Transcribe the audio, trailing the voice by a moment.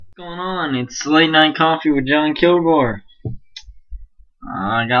Going on? It's late night coffee with John Kilgore.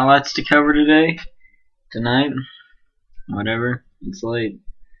 I got lots to cover tonight, whatever. It's late.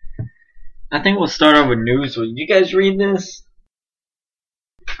 I think we'll start off with Newsweek. You guys read this?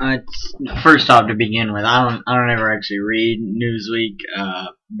 First off, to begin with, I don't ever actually read Newsweek,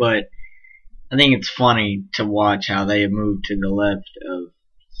 but I think it's funny to watch how they have moved to the left of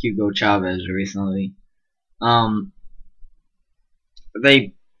Hugo Chavez recently.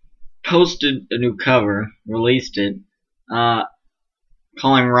 They posted a new cover, released it,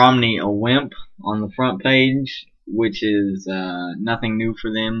 calling Romney a wimp on the front page, which is nothing new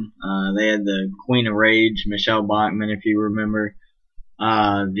for them. They had the Queen of Rage, Michelle Bachmann, if you remember,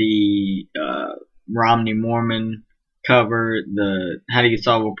 the Romney Mormon cover, the How Do You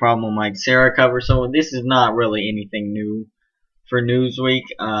Solve a Problem Like Sarah cover. So this is not really anything new for Newsweek.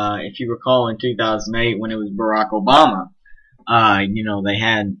 If you recall, in 2008 when it was Barack Obama, they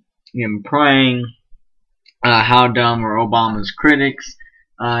had him praying, how dumb were Obama's critics,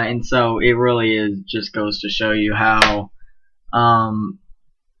 and so it really just goes to show you how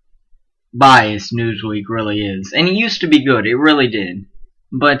biased Newsweek really is. And it used to be good, it really did,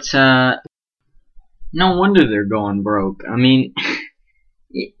 but no wonder they're going broke. I mean,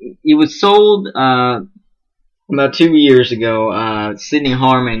 it was sold about 2 years ago. Sidney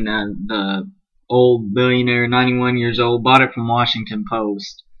Harmon, the old billionaire, 91 years old, bought it from Washington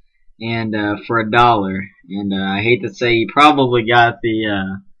Post, and for $1. And I hate to say, he probably got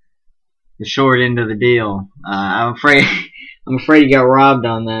the short end of the deal. I'm afraid he got robbed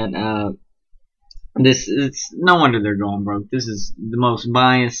on that. It's no wonder they're going broke. This is the most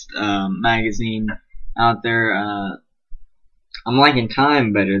biased magazine out there. I'm liking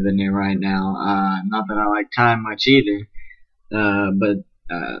Time better than it right now. Not that I like Time much either, but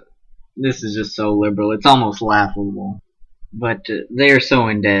this is just so liberal. It's almost laughable. But they are so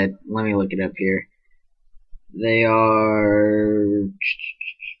in debt. Let me look it up here. They are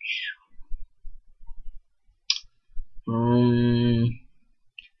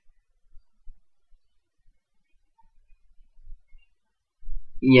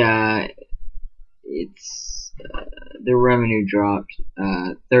yeah, it's their revenue dropped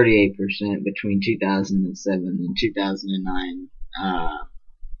 38% between 2007 and 2009.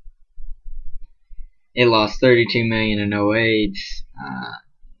 It lost $32 million in 2008,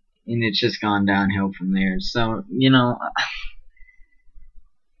 and it's just gone downhill from there. So,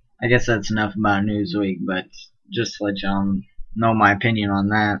 I guess that's enough about Newsweek, but just to let y'all know my opinion on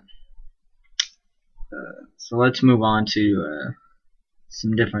that. So let's move on to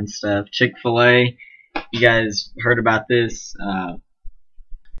some different stuff. Chick-fil-A, you guys heard about this. You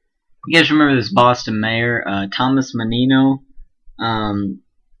guys remember this Boston mayor, Thomas Menino?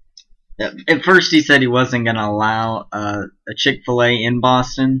 At first he said he wasn't going to allow a Chick-fil-A in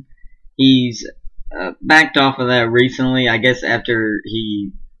Boston. He's backed off of that recently, I guess after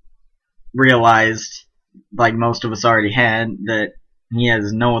he realized, like most of us already had, that he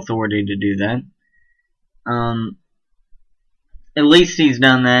has no authority to do that. At least he's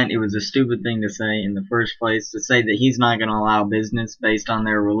done that. It was a stupid thing to say in the first place, to say that he's not going to allow business based on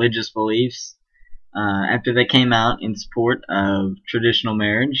their religious beliefs after they came out in support of traditional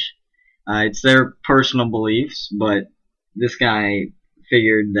marriage. It's their personal beliefs, but this guy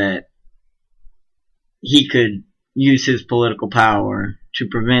figured that he could use his political power to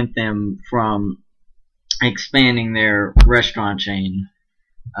prevent them from expanding their restaurant chain.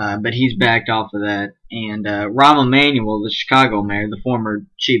 But he's backed off of that. And Rahm Emanuel, the Chicago mayor, the former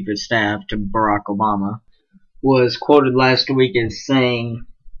chief of staff to Barack Obama, was quoted last week as saying,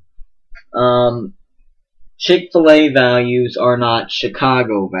 Chick-fil-A values are not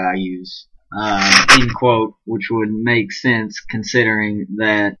Chicago values, end quote, which would make sense considering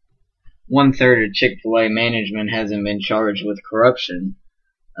that 1/3 of Chick-fil-A management hasn't been charged with corruption.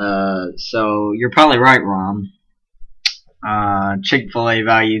 So you're probably right, Rom. Chick-fil-A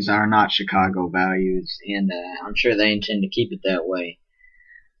values are not Chicago values, and I'm sure they intend to keep it that way.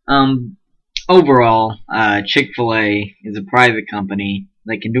 Overall, Chick-fil-A is a private company.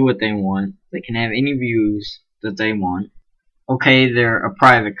 They can do what they want. They can have any views that they want. Okay, they're a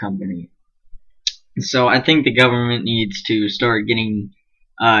private company. So I think the government needs to start getting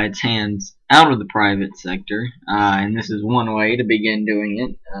its hands out of the private sector, and this is one way to begin doing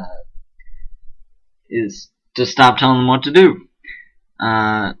it, is to stop telling them what to do.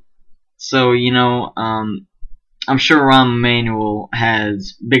 I'm sure Rahm Emanuel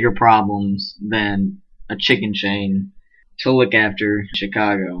has bigger problems than a chicken chain to look after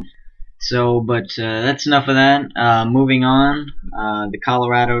Chicago. So, but that's enough of that. Moving on, the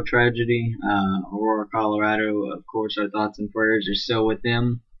Colorado tragedy, Aurora, Colorado. Of course, our thoughts and prayers are still with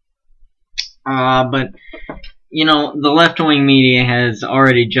them. But the left-wing media has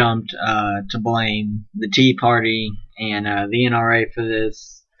already jumped to blame the Tea Party and the NRA for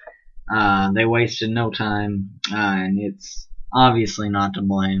this. They wasted no time, and it's obviously not to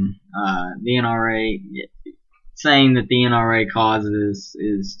blame. The NRA, saying that the NRA causes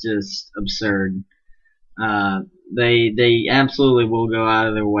is just absurd. They absolutely will go out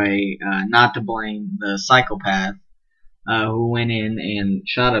of their way not to blame the psychopath who went in and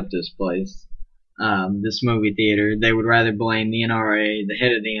shot up this place, this movie theater. They would rather blame the NRA, the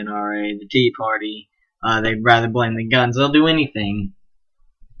head of the NRA, the Tea Party. They'd rather blame the guns. They'll do anything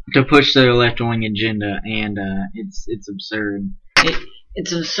to push their left-wing agenda, and it's absurd.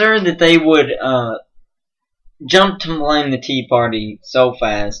 It's absurd that they would jump to blame the Tea Party so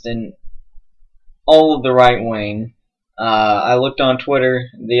fast, and all of the right wing. I looked on Twitter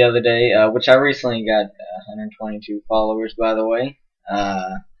the other day, which I recently got 122 followers, by the way.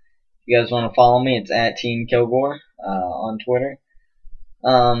 If you guys want to follow me, it's at Team Kilgore on Twitter.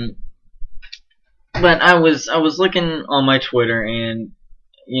 But I was looking on my Twitter, and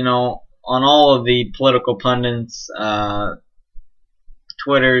on all of the political pundits'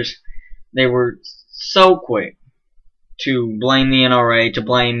 Twitters, they were so quick to blame the NRA, to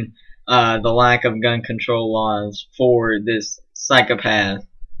blame the lack of gun control laws for this psychopath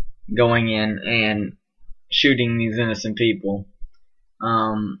going in and shooting these innocent people.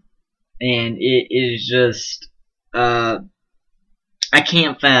 And it is just, I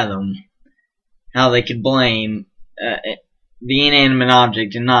can't fathom how they could blame the inanimate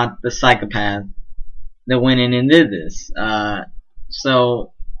object and not the psychopath that went in and did this.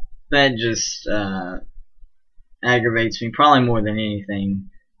 So that just aggravates me probably more than anything.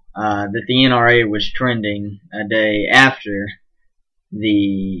 That the NRA was trending a day after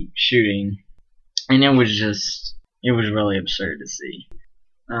the shooting, and it was really absurd to see.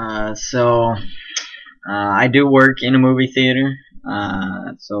 So I do work in a movie theater,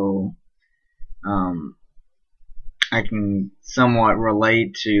 so I can somewhat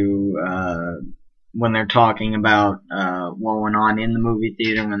relate to when they're talking about what went on in the movie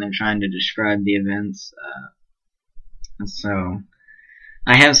theater when they're trying to describe the events. So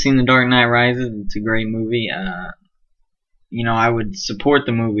I have seen The Dark Knight Rises. It's a great movie. I would support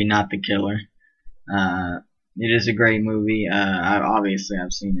the movie, not the killer. It is a great movie. Obviously,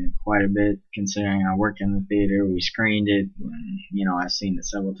 I've seen it quite a bit, considering I work in the theater. We screened it, and, I've seen it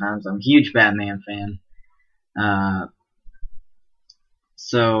several times. I'm a huge Batman fan.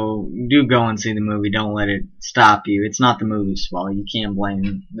 So do go and see the movie. Don't let it stop you. It's not the movie's fault. You can't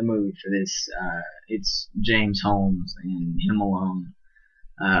blame the movie for this. It's James Holmes and him alone.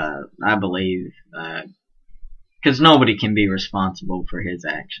 I believe, because nobody can be responsible for his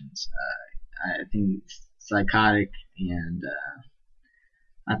actions. I think it's psychotic, and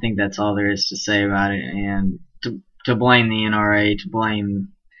I think that's all there is to say about it. And to blame the NRA, to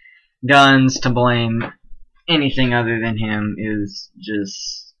blame guns, to blame anything other than him is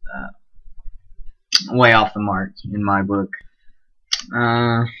just way off the mark in my book.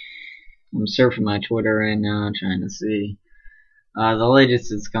 I'm surfing my Twitter right now, trying to see the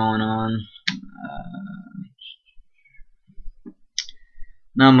latest that's going on.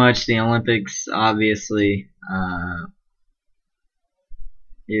 Not much. The Olympics, obviously,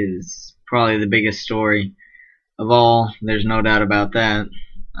 is probably the biggest story of all. There's no doubt about that.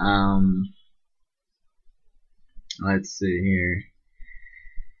 Let's see here.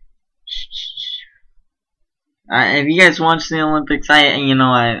 Have you guys watched the Olympics?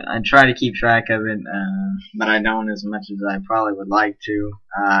 I try to keep track of it, but I don't as much as I probably would like to.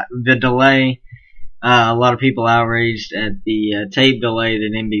 The delay, a lot of people outraged at the tape delay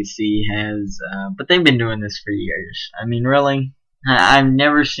that NBC has, but they've been doing this for years. I mean, really? I've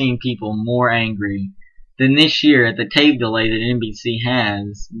never seen people more angry than this year at the tape delay that NBC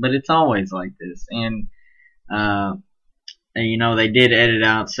has, but it's always like this. And, they did edit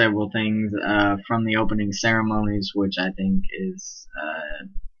out several things from the opening ceremonies, which I think is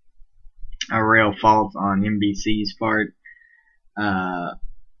a real fault on NBC's part.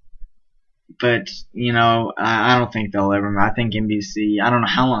 But, I don't think they'll ever. I think NBC, I don't know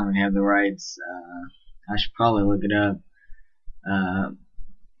how long they have the rights. I should probably look it up.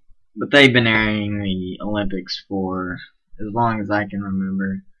 But they've been airing the Olympics for as long as I can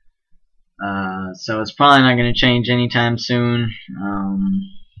remember. So it's probably not going to change anytime soon.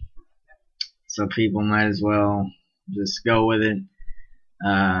 So people might as well just go with it.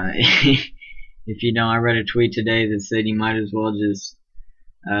 If you don't, I read a tweet today that said you might as well just,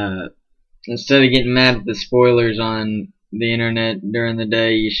 instead of getting mad at the spoilers on the internet during the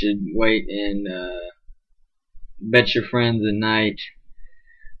day, you should wait and bet your friends at night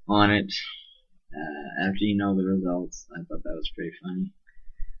on it. after you know the results. I thought that was pretty funny,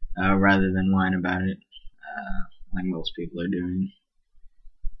 rather than whine about it, like most people are doing.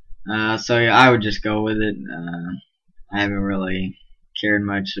 So yeah, I would just go with it. I haven't really cared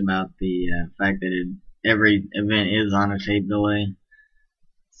much about the fact that every event is on a tape delay.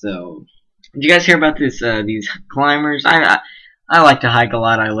 So, did you guys hear about this? These climbers. I like to hike a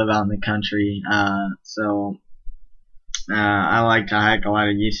lot. I live out in the country, so I like to hike a lot.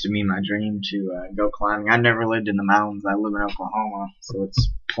 It used to be my dream to go climbing. I never lived in the mountains. I live in Oklahoma, so it's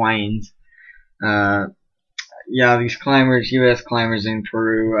plains. Yeah, these climbers, U.S. climbers in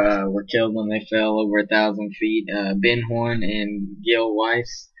Peru, were killed when they fell over 1,000 feet. Ben Horn and Gil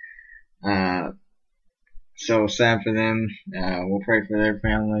Weiss. So sad for them. We'll pray for their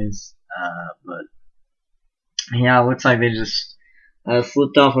families. But yeah, it looks like they just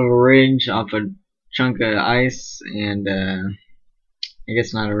slipped off of a ridge, off a chunk of ice, and I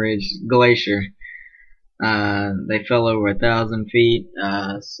guess not a ridge, glacier. They fell over 1,000 feet.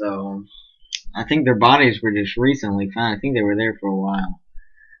 So I think their bodies were just recently found. I think they were there for a while.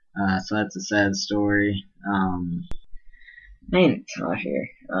 So that's a sad story. Man, it's hot here.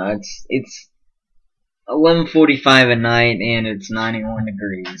 It's 11:45 at night and it's 91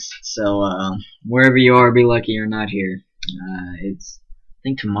 degrees. So wherever you are, be lucky you're not here. I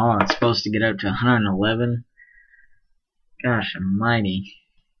think tomorrow it's supposed to get up to 111. Gosh almighty.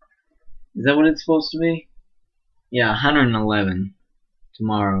 Is that what it's supposed to be? Yeah, 111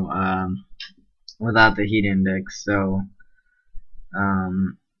 tomorrow. Without the heat index. So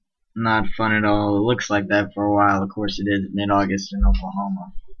not fun at all. It looks like that for a while. Of course, it is mid-August in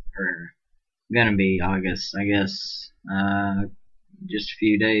Oklahoma. Or gonna be August, I guess. Just a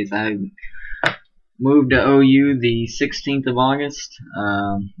few days. I moved to OU the 16th of August.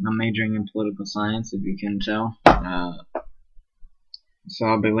 I'm majoring in political science, if you can tell. So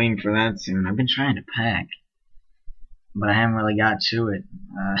I'll be leaving for that soon. I've been trying to pack, but I haven't really got to it.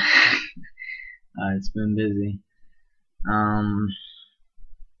 It's been busy.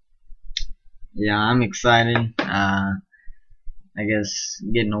 Yeah, I'm excited. I guess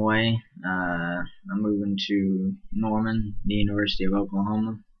getting away. I'm moving to Norman, the University of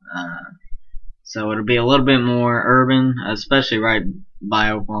Oklahoma. So it'll be a little bit more urban, especially right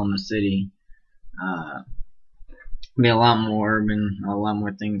by Oklahoma City. Be a lot more urban, a lot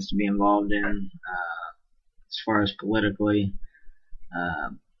more things to be involved in, as far as politically.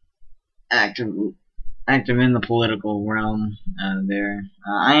 Active in the political realm there.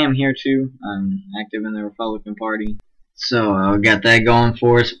 I am here too. I'm active in the Republican Party. So we got that going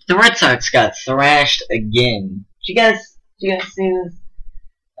for us. The Red Sox got thrashed again. Did you guys see this?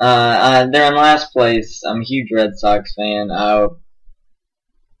 They're in last place. I'm a huge Red Sox fan.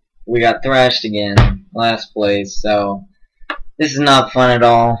 We got thrashed again, last place. So this is not fun at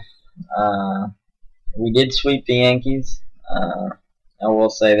all. We did sweep the Yankees. I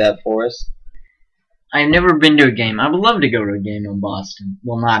will say that for us. I've never been to a game. I would love to go to a game in Boston.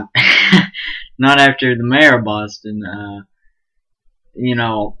 Well, not not after the mayor of Boston,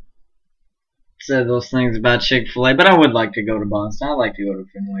 said those things about Chick-fil-A. But I would like to go to Boston. I'd like to go to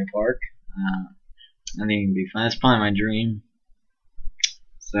Fenway Park. I think it'd be fun. It's probably my dream.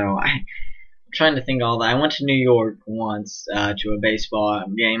 So I'm trying to think of all that. I went to New York once to a baseball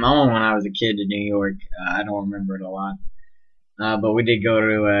game. I went when I was a kid to New York. I don't remember it a lot. But we did go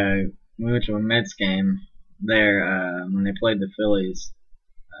to we went to a Mets game there when they played the Phillies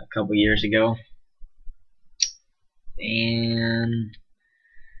a couple years ago. And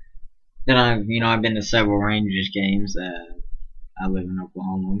then I've been to several Rangers games. I live in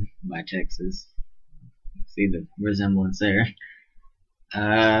Oklahoma by Texas. See the resemblance there.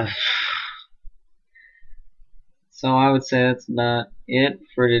 So I would say that's about it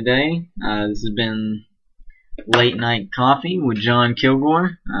for today. This has been Late Night Coffee with John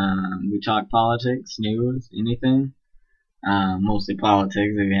Kilgore. We talk politics, news, anything. Mostly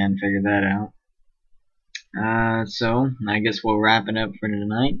politics if you hadn't figured that out. So I guess we'll wrap it up for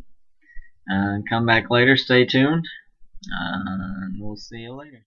tonight. Come back later, stay tuned. We'll see you later.